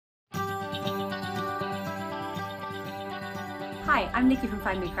Hi, I'm Nikki from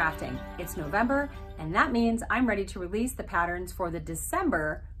Find Me Crafting. It's November, and that means I'm ready to release the patterns for the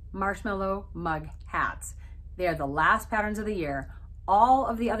December marshmallow mug hats. They are the last patterns of the year. All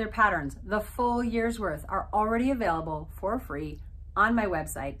of the other patterns, the full year's worth, are already available for free on my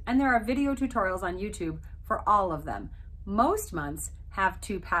website, and there are video tutorials on YouTube for all of them. Most months have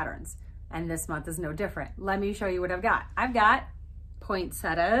 2 patterns, and this month is no different. Let me show you what I've got. I've got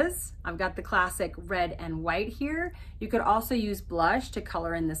poinsettias. I've got the classic red and white here. You could also use blush to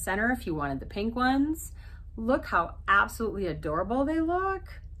color in the center if you wanted the pink ones. Look how absolutely adorable they look.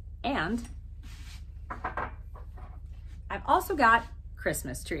 And I've also got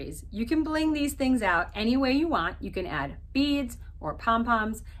Christmas trees. You can bling these things out any way you want. You can add beads or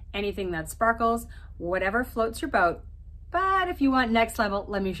pom-poms, anything that sparkles, whatever floats your boat. But if you want next level,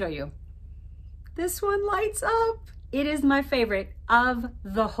 let me show you. This one lights up. It is my favorite of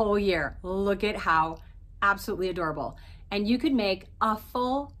the whole year. Look at how absolutely adorable. And you could make a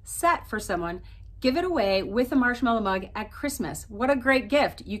full set for someone, give it away with a marshmallow mug at Christmas. What a great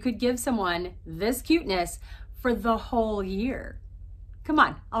gift. You could give someone this cuteness for the whole year. Come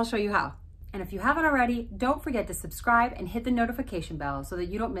on, I'll show you how. And if you haven't already, don't forget to subscribe and hit the notification bell so that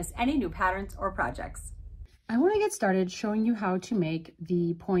you don't miss any new patterns or projects. I want to get started showing you how to make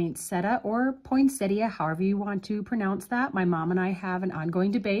the poinsettia or poinsettia, however you want to pronounce that. My mom and I have an ongoing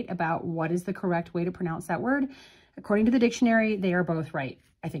debate about what is the correct way to pronounce that word. According to the dictionary, they are both right.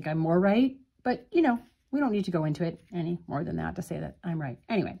 I think I'm more right, but you know, we don't need to go into it any more than that to say that I'm right.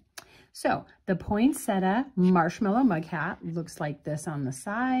 Anyway, so the poinsettia marshmallow mug hat looks like this on the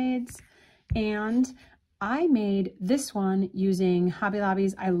sides. And I made this one using Hobby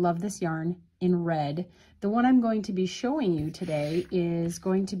Lobby's I Love This Yarn in red. The one I'm going to be showing you today is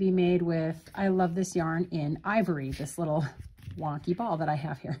going to be made with I Love This Yarn in Ivory, this little wonky ball that I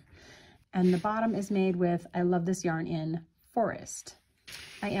have here. And the bottom is made with I Love This Yarn in Forest.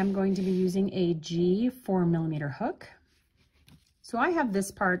 I am going to be using a G 4mm hook. So I have this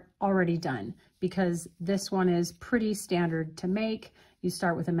part already done because this one is pretty standard to make. You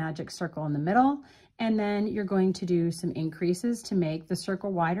start with a magic circle in the middle, and then you're going to do some increases to make the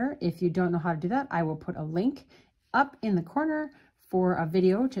circle wider. If you don't know how to do that, I will put a link up in the corner for a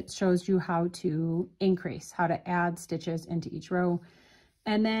video that shows you how to increase, how to add stitches into each row.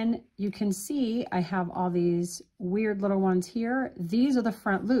 And then you can see I have all these weird little ones here. These are the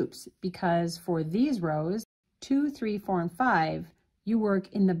front loops because for these rows, 2, 3, 4, and 5, you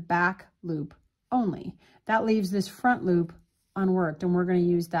work in the back loop only. That leaves this front loop unworked, and we're going to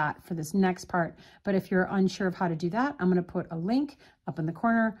use that for this next part. But if you're unsure of how to do that, I'm going to put a link up in the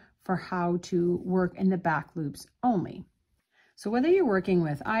corner for how to work in the back loops only. So whether you're working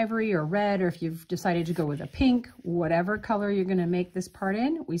with ivory or red, or if you've decided to go with a pink, whatever color you're going to make this part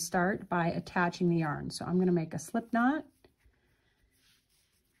in, we start by attaching the yarn. So I'm going to make a slip knot,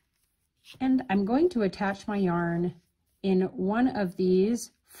 and I'm going to attach my yarn in one of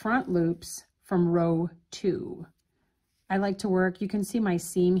these front loops from row 2. I like to work, you can see my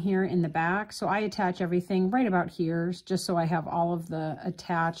seam here in the back, so I attach everything right about here, just so I have all of the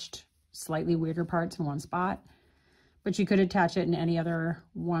attached, slightly weirder parts in one spot. But you could attach it in any other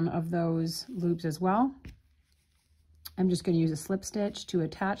one of those loops as well. I'm just going to use a slip stitch to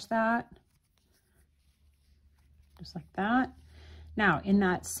attach that, just like that. Now, in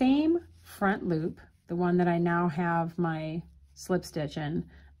that same front loop, the one that I now have my slip stitch in,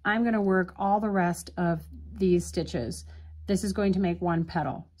 I'm going to work all the rest of these stitches. This is going to make one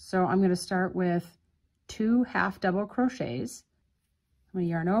petal. So I'm going to start with 2 half double crochets. I'm going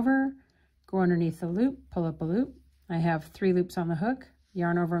to yarn over, go underneath the loop, pull up a loop. I have 3 loops on the hook,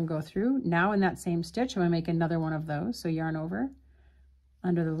 yarn over and go through. Now in that same stitch, I'm going to make another one of those. So yarn over,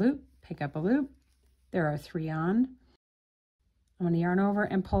 under the loop, pick up a loop. There are 3 on. I'm going to yarn over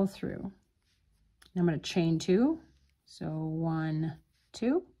and pull through. I'm going to chain 2. So 1,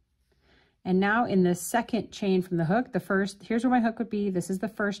 2. And now in the second chain from the hook, the first, here's where my hook would be. This is the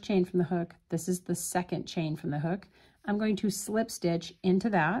first chain from the hook. This is the second chain from the hook. I'm going to slip stitch into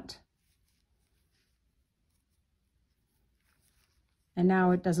that. And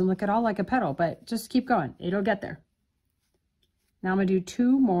now it doesn't look at all like a petal, but just keep going. It'll get there. Now I'm going to do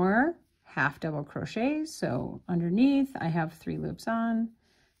 2 more half double crochets. So underneath I have 3 loops on,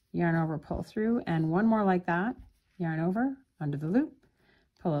 yarn over, pull through, and 1 more like that. Yarn over, under the loop,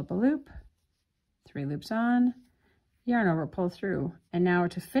 pull up a loop, 3 loops on, yarn over, pull through. And now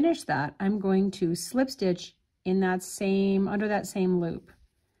to finish that, I'm going to slip stitch in that same, under that same loop.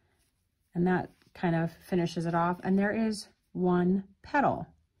 And that kind of finishes it off. And there is 1 petal.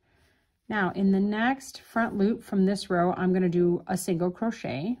 Now in the next front loop from this row, I'm going to do a single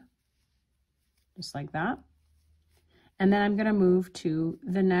crochet, just like that. And then I'm going to move to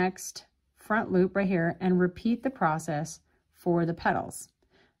the next front loop right here and repeat the process for the petals.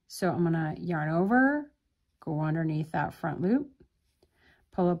 So I'm going to yarn over, go underneath that front loop,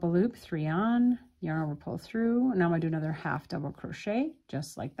 pull up a loop, 3 on, yarn over, pull through. Now I'm going to do another half double crochet,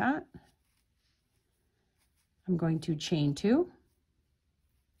 just like that. I'm going to chain 2.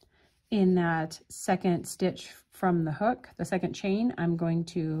 In that second stitch from the hook, the second chain, I'm going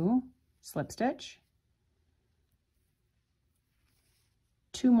to slip stitch,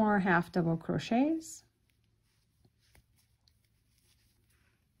 2 more half double crochets,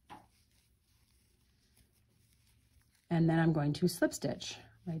 and then I'm going to slip stitch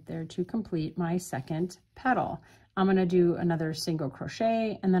right there to complete my second petal. I'm going to do another single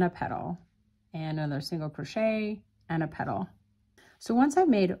crochet and then a petal, and another single crochet and a petal. So once I've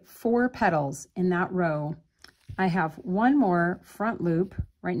made 4 petals in that row, I have 1 more front loop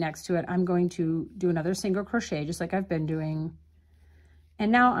right next to it. I'm going to do another single crochet just like I've been doing.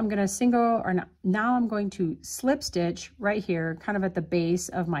 And now I'm going to now I'm going to slip stitch right here, kind of at the base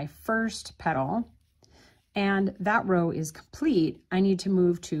of my first petal. And that row is complete. I need to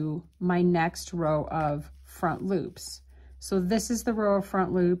move to my next row of front loops. So this is the row of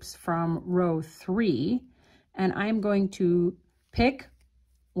front loops from row 3. And I'm going to pick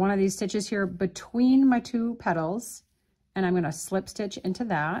one of these stitches here between my 2 petals, and I'm going to slip stitch into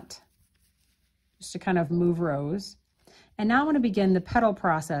that just to kind of move rows. And now I'm going to begin the petal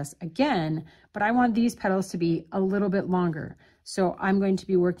process again, but I want these petals to be a little bit longer. So I'm going to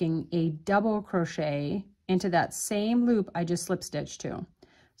be working a double crochet into that same loop I just slip stitched to.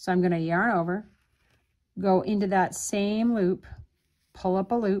 So I'm going to yarn over, go into that same loop, pull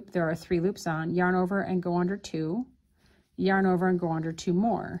up a loop. There are 3 loops on, yarn over and go under 2. Yarn over and go under 2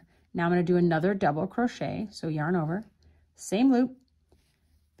 more. Now I'm going to do another double crochet. So yarn over, same loop,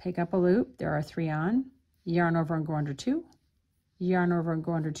 pick up a loop. There are 3 on, yarn over and go under 2, yarn over and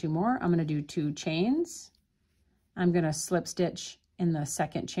go under 2 more. I'm going to do 2 chains. I'm going to slip stitch in the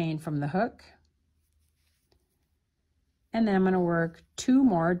second chain from the hook. And then I'm going to work 2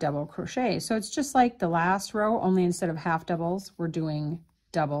 more double crochets. So it's just like the last row, only instead of half doubles, we're doing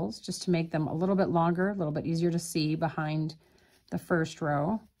doubles just to make them a little bit longer, a little bit easier to see behind the first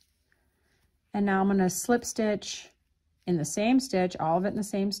row. And now I'm going to slip stitch in the same stitch, all of it in the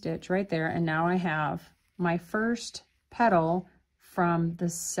same stitch right there. And now I have my first petal from the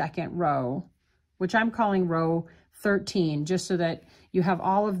second row, which I'm calling row 13, just so that you have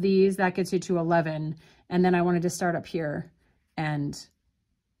all of these. That gets you to 11. And then I wanted to start up here and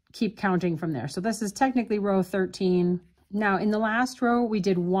keep counting from there. So this is technically row 13. Now in the last row, we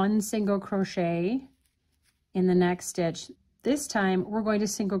did 1 single crochet in the next stitch. This time we're going to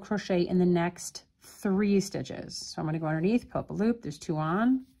single crochet in the next 3 stitches. So I'm going to go underneath, pull up a loop. There's 2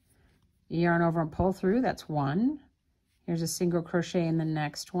 on, yarn over and pull through. That's 1. Here's a single crochet in the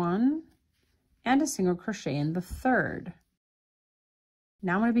next one and a single crochet in the third.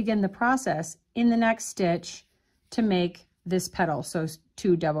 Now I'm going to begin the process in the next stitch to make this petal. So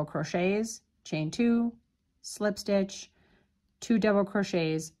 2 double crochets, chain 2, slip stitch, 2 double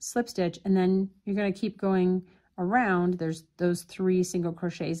crochets, slip stitch, and then you're going to keep going around. There's those 3 single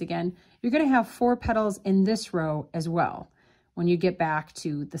crochets again. You're going to have 4 petals in this row as well when you get back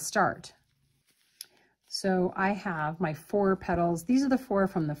to the start. So I have my 4 petals. These are the 4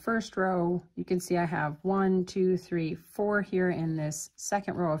 from the first row. You can see I have 1, 2, 3, 4 here in this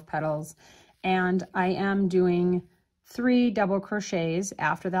second row of petals. And I am doing 3 double crochets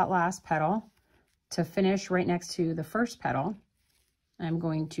after that last petal to finish right next to the first petal. I'm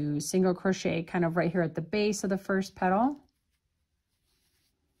going to single crochet kind of right here at the base of the first petal.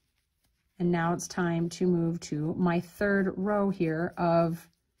 And now it's time to move to my third row here of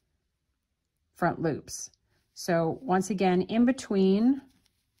front loops. So once again, in between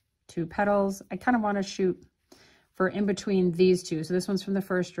 2 petals, I kind of want to shoot for in between these 2. So this one's from the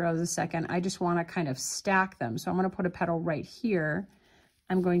first row, the second. I just want to kind of stack them. So I'm going to put a petal right here.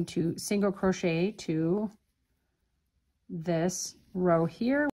 I'm going to single crochet to this row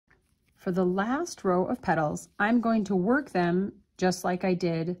here. For the last row of petals, I'm going to work them just like I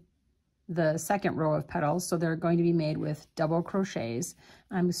did the second row of petals. So they're going to be made with double crochets.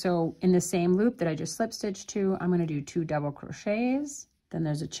 So in the same loop that I just slip stitched to, I'm going to do 2 double crochets. Then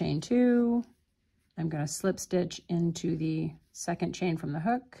there's a chain 2. I'm going to slip stitch into the second chain from the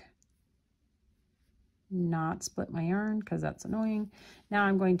hook. Not split my yarn because that's annoying. Now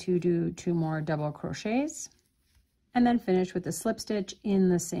I'm going to do 2 more double crochets and then finish with the slip stitch in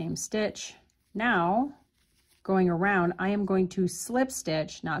the same stitch. Now going around, I am going to slip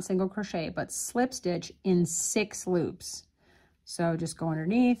stitch, not single crochet, but slip stitch in 6 loops. So just go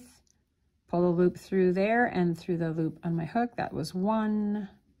underneath, pull the loop through there and through the loop on my hook. That was 1.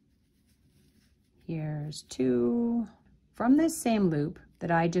 Here's 2. From this same loop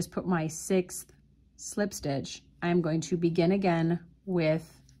that I just put my 6th slip stitch, I'm going to begin again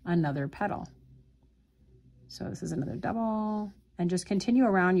with another petal. So this is another double, and just continue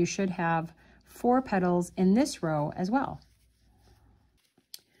around. You should have 4 petals in this row as well.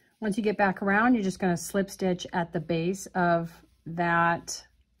 Once you get back around, you're just going to slip stitch at the base of that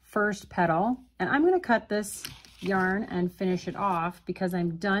first petal, and I'm going to cut this yarn and finish it off because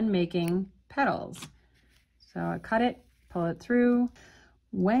I'm done making petals. So I cut it, pull it through.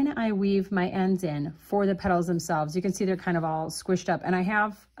 When I weave my ends in for the petals themselves, you can see they're kind of all squished up, and I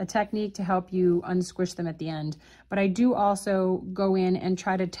have a technique to help you unsquish them at the end, but I do also go in and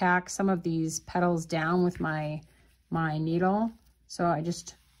try to tack some of these petals down with my needle. So I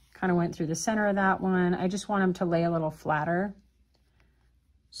just kind of went through the center of that one. I just want them to lay a little flatter.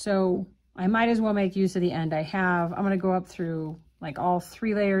 So I might as well make use of the end I have. I'm going to go up through like all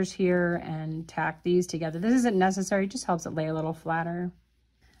 3 layers here and tack these together. This isn't necessary, it just helps it lay a little flatter.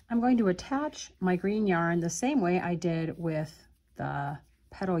 I'm going to attach my green yarn the same way I did with the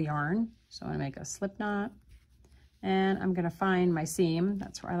petal yarn. So I'm going to make a slip knot, and I'm going to find my seam.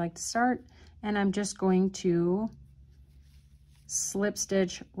 That's where I like to start. And I'm just going to slip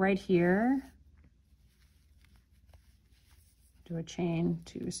stitch right here, do a chain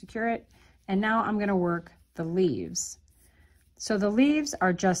to secure it. And now I'm going to work the leaves. So the leaves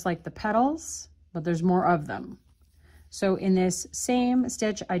are just like the petals, but there's more of them. So in this same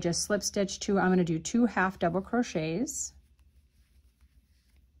stitch, I just slip stitch 2. I'm going to do 2 half double crochets.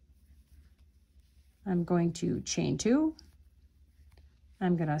 I'm going to chain 2.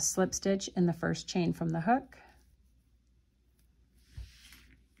 I'm going to slip stitch in the first chain from the hook.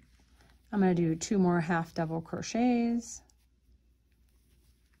 I'm going to do 2 more half double crochets.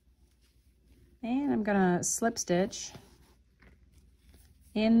 And I'm going to slip stitch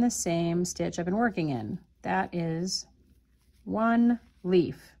in the same stitch I've been working in. That is 1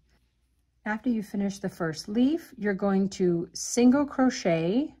 leaf. After you finish the first leaf, you're going to single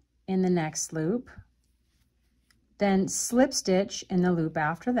crochet in the next loop, then slip stitch in the loop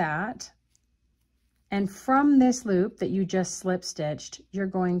after that. And from this loop that you just slip stitched, you're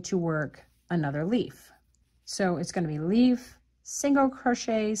going to work another leaf. So it's going to be leaf, single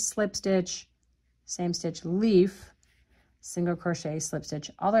crochet, slip stitch, same stitch, leaf, single crochet, slip stitch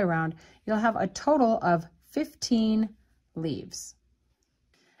all the way around. You'll have a total of 15 leaves.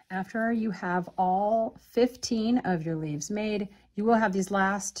 After you have all 15 of your leaves made, you will have these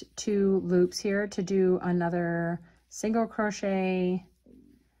last 2 loops here to do another single crochet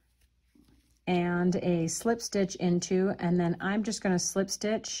and a slip stitch into, and then I'm just going to slip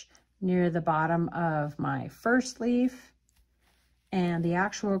stitch near the bottom of my first leaf, and the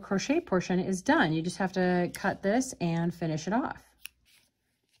actual crochet portion is done. You just have to cut this and finish it off.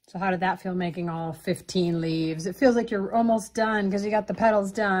 So how did that feel, making all 15 leaves? It feels like you're almost done because you got the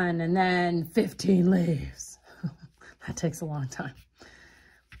petals done, and then 15 leaves. That takes a long time.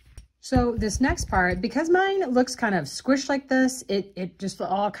 So this next part, because mine looks kind of squished like this, it just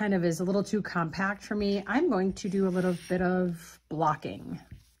all kind of is a little too compact for me. I'm going to do a little bit of blocking.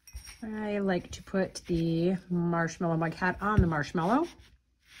 I like to put the marshmallow mug hat on the marshmallow.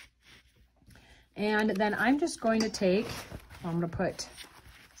 And then I'm just going to take, I'm going to put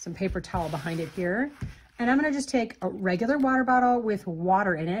some paper towel behind it here. And I'm going to just take a regular water bottle with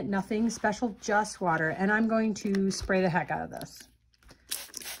water in it, nothing special, just water. And I'm going to spray the heck out of this.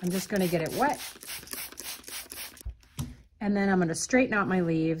 I'm just going to get it wet. And then I'm going to straighten out my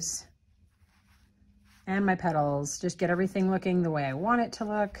leaves and my petals, just get everything looking the way I want it to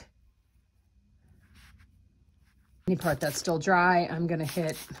look. Any part that's still dry, I'm going to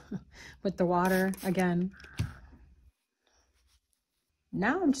hit with the water again.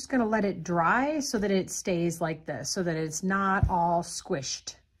 Now I'm just going to let it dry so that it stays like this, so that it's not all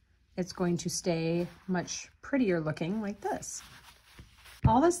squished. It's going to stay much prettier looking like this.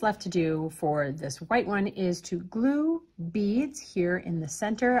 All that's left to do for this white one is to glue beads here in the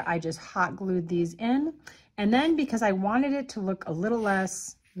center. I just hot glued these in. And then because I wanted it to look a little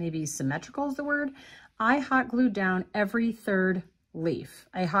less, maybe symmetrical is the word, I hot glued down every 3rd leaf.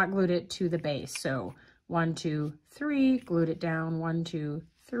 I hot glued it to the base. So 1, 2, 3, glued it down, 1, 2,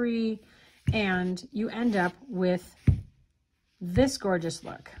 3, and you end up with this gorgeous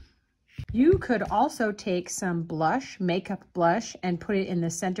look. You could also take some blush, makeup blush, and put it in the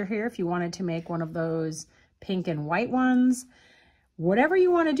center here if you wanted to make one of those pink and white ones. Whatever you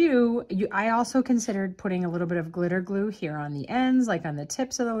want to do, I also considered putting a little bit of glitter glue here on the ends, like on the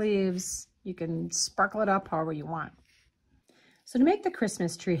tips of the leaves. You can sparkle it up however you want. So to make the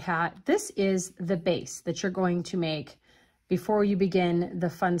Christmas tree hat, this is the base that you're going to make before you begin the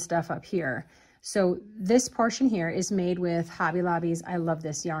fun stuff up here. So this portion here is made with Hobby Lobby's I Love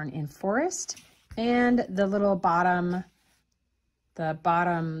This Yarn in Forest, and the little bottom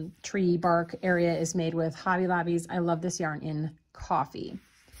tree bark area is made with Hobby Lobby's I Love This Yarn in Coffee.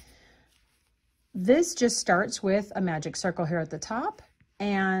 This just starts with a magic circle here at the top,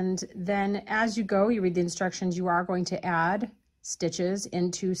 and then as you go, you read the instructions, you are going to add stitches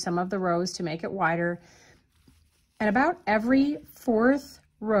into some of the rows to make it wider. And about every 4th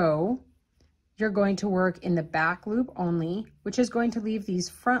row, you're going to work in the back loop only, which is going to leave these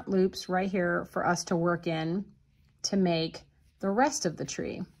front loops right here for us to work in to make the rest of the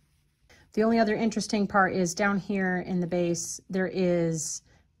tree. The only other interesting part is down here in the base, there is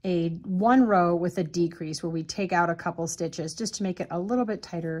one row with a decrease where we take out a couple stitches just to make it a little bit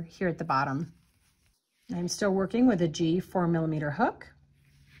tighter here at the bottom. I'm still working with a G 4mm hook.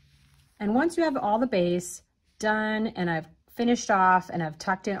 And once you have all the base done and I've finished off and I've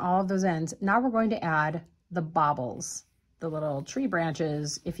tucked in all of those ends, now we're going to add the baubles, the little tree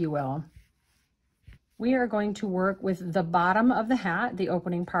branches, if you will. We are going to work with the bottom of the hat, the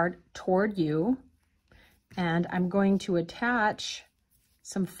opening part, toward you. And I'm going to attach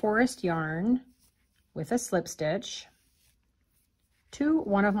some forest yarn with a slip stitch to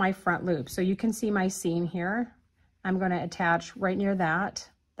one of my front loops. So you can see my seam here. I'm going to attach right near that.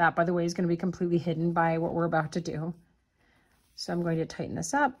 That, by the way, is going to be completely hidden by what we're about to do. So I'm going to tighten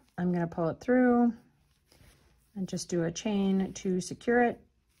this up. I'm going to pull it through and just do a chain to secure it.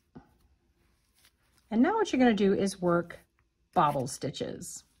 And now what you're going to do is work bobble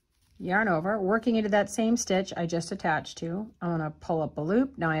stitches. Yarn over, working into that same stitch I just attached to. I'm going to pull up a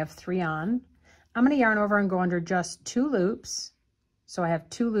loop. Now I have 3 on. I'm going to yarn over and go under just 2 loops. So I have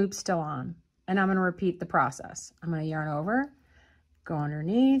 2 loops still on. And I'm going to repeat the process. I'm going to yarn over, go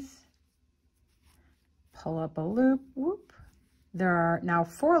underneath, pull up a loop, whoop. There are now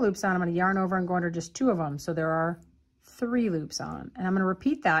 4 loops on. I'm going to yarn over and go under just 2 of them. So there are 3 loops on. And I'm going to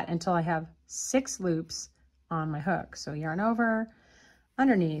repeat that until I have 6 loops on my hook. So yarn over,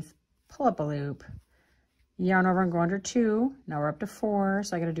 underneath, pull up a loop, yarn over and go under 2. Now we're up to 4,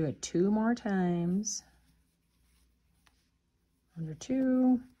 so I got to do it 2 more times. Under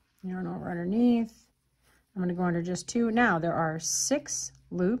 2, yarn over underneath. I'm going to go under just 2. Now there are 6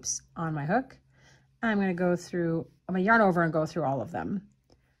 loops on my hook. I'm going to go through, I'm going to yarn over and go through all of them.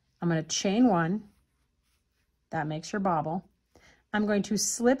 I'm going to chain 1. That makes your bobble. I'm going to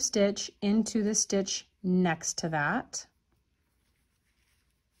slip stitch into the stitch next to that.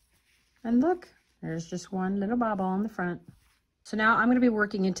 And look, there's just one little bobble on the front. So now I'm going to be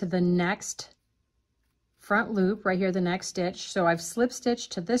working into the next front loop right here, the next stitch. So I've slip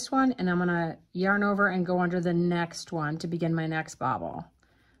stitched to this one, and I'm going to yarn over and go under the next one to begin my next bobble.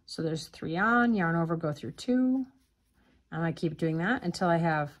 So there's 3 on, yarn over, go through 2. I'm going to keep doing that until I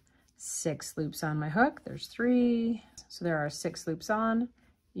have 6 loops on my hook. There's 3. So there are 6 loops on,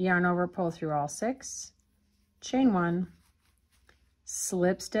 yarn over, pull through all 6, chain 1,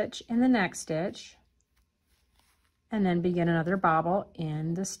 slip stitch in the next stitch, and then begin another bobble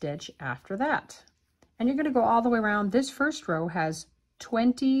in the stitch after that. And you're going to go all the way around. This first row has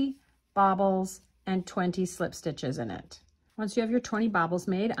 20 bobbles and 20 slip stitches in it. Once you have your 20 bobbles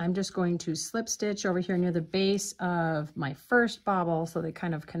made, I'm just going to slip stitch over here near the base of my first bobble so they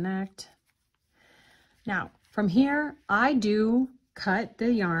kind of connect. Now, from here, I do cut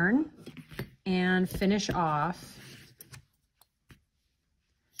the yarn and finish off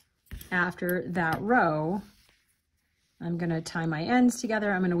after that row. I'm going to tie my ends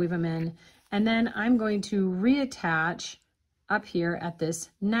together. I'm going to weave them in, and then I'm going to reattach up here at this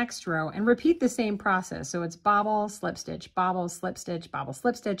next row and repeat the same process. So it's bobble, slip stitch, bobble, slip stitch, bobble,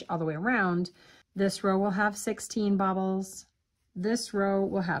 slip stitch all the way around. This row will have 16 bobbles. This row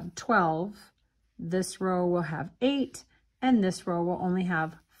will have 12. This row will have 8, and this row will only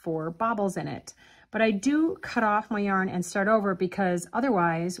have 4 bobbles in it. But I do cut off my yarn and start over, because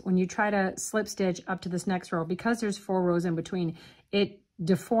otherwise when you try to slip stitch up to this next row, because there's 4 rows in between, it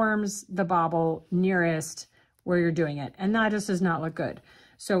deforms the bobble nearest where you're doing it, and that just does not look good.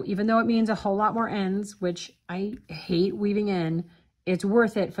 So even though it means a whole lot more ends, which I hate weaving in, it's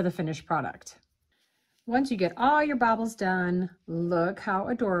worth it for the finished product. Once you get all your bobbles done, look how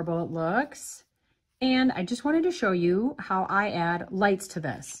adorable it looks. And I just wanted to show you how I add lights to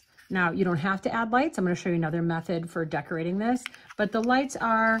this. Now, you don't have to add lights. I'm going to show you another method for decorating this, but the lights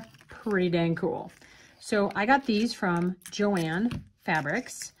are pretty dang cool. So I got these from Joann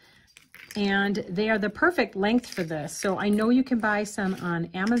Fabrics. and they are the perfect length for this. So I know you can buy some on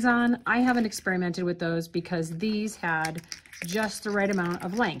Amazon. I haven't experimented with those because these had just the right amount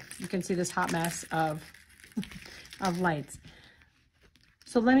of length. You can see this hot mess of, of lights.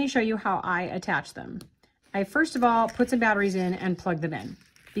 So let me show you how I attach them. I first of all put some batteries in and plug them in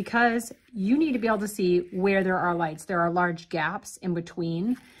because you need to be able to see where there are lights. There are large gaps in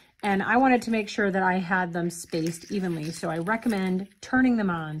between, and I wanted to make sure that I had them spaced evenly. So I recommend turning them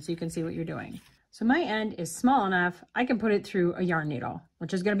on so you can see what you're doing. So my end is small enough, I can put it through a yarn needle,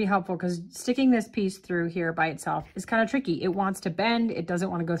 which is gonna be helpful because sticking this piece through here by itself is kind of tricky. It wants to bend, it doesn't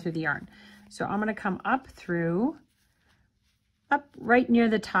want to go through the yarn. So I'm gonna come up right near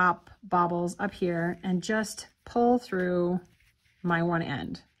the top bobbles up here and just pull through my one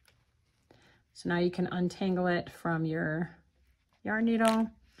end. So now you can untangle it from your yarn needle.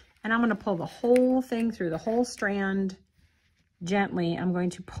 And I'm going to pull the whole thing through, the whole strand gently. I'm going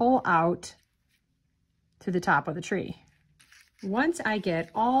to pull out to the top of the tree. Once I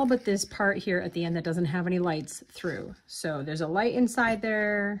get all but this part here at the end that doesn't have any lights through. So there's a light inside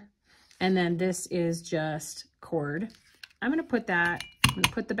there, and then this is just cord. I'm going to put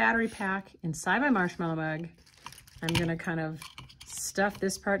the battery pack inside my marshmallow mug. I'm going to kind of stuff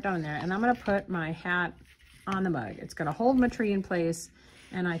this part down there, and I'm going to put my hat on the mug. It's going to hold my tree in place,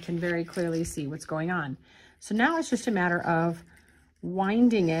 and I can very clearly see what's going on. So now it's just a matter of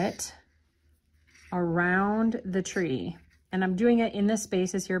winding it around the tree. And I'm doing it in the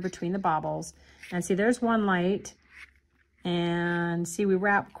spaces here between the bobbles. And see, there's one light. And see, we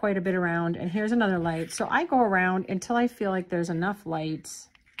wrap quite a bit around, and here's another light. So I go around until I feel like there's enough lights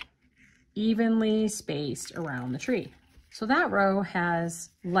evenly spaced around the tree. So that row has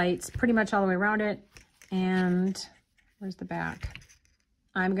lights pretty much all the way around it. And where's the back?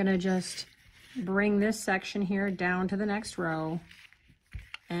 I'm gonna just bring this section here down to the next row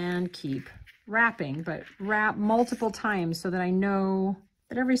and keep wrapping, but wrap multiple times so that I know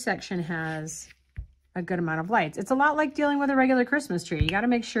that every section has a good amount of lights. It's a lot like dealing with a regular Christmas tree. You gotta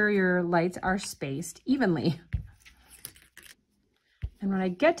make sure your lights are spaced evenly. And when I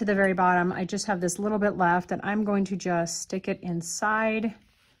get to the very bottom, I just have this little bit left, and I'm going to just stick it inside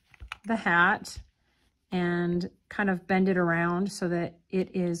the hat and kind of bend it around so that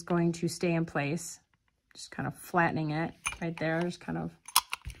it is going to stay in place. Just kind of flattening it right there, just kind of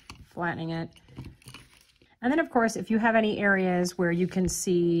flattening it. And then of course, if you have any areas where you can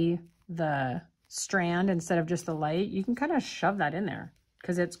see the strand instead of just the light, you can kind of shove that in there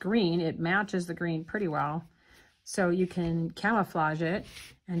because it's green. It matches the green pretty well. So you can camouflage it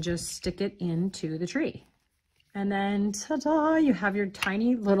and just stick it into the tree. And then ta-da, you have your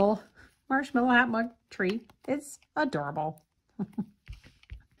tiny little marshmallow hat mug tree. It's adorable.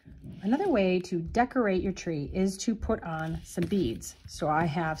 Another way to decorate your tree is to put on some beads. So I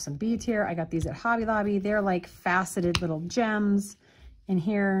have some beads here. I got these at Hobby Lobby. They're like faceted little gems in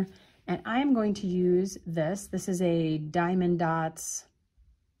here. And I'm going to use this. This is a Diamond Dots,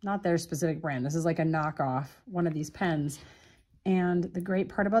 not their specific brand. This is like a knockoff, one of these pens. And the great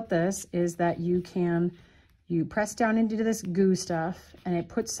part about this is that you press down into this goo stuff and it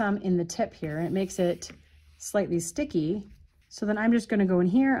puts some in the tip here and it makes it slightly sticky. So then I'm just gonna go in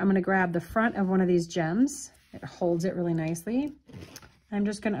here, I'm gonna grab the front of one of these gems. It holds it really nicely. I'm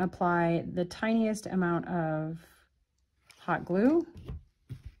just gonna apply the tiniest amount of hot glue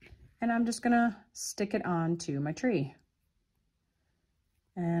and I'm just gonna stick it onto my tree.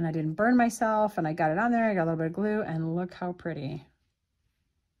 And I didn't burn myself and I got it on there, I got a little bit of glue and look how pretty.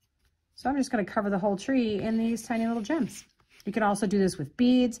 So I'm just gonna cover the whole tree in these tiny little gems. You can also do this with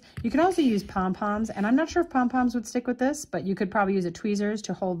beads. You can also use pom-poms, and I'm not sure if pom-poms would stick with this, but you could probably use a tweezers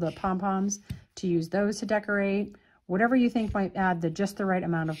to hold the pom-poms, to use those to decorate. Whatever you think might add just the right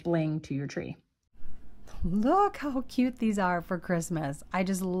amount of bling to your tree. Look how cute these are for Christmas. I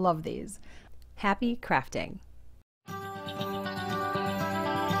just love these. Happy crafting.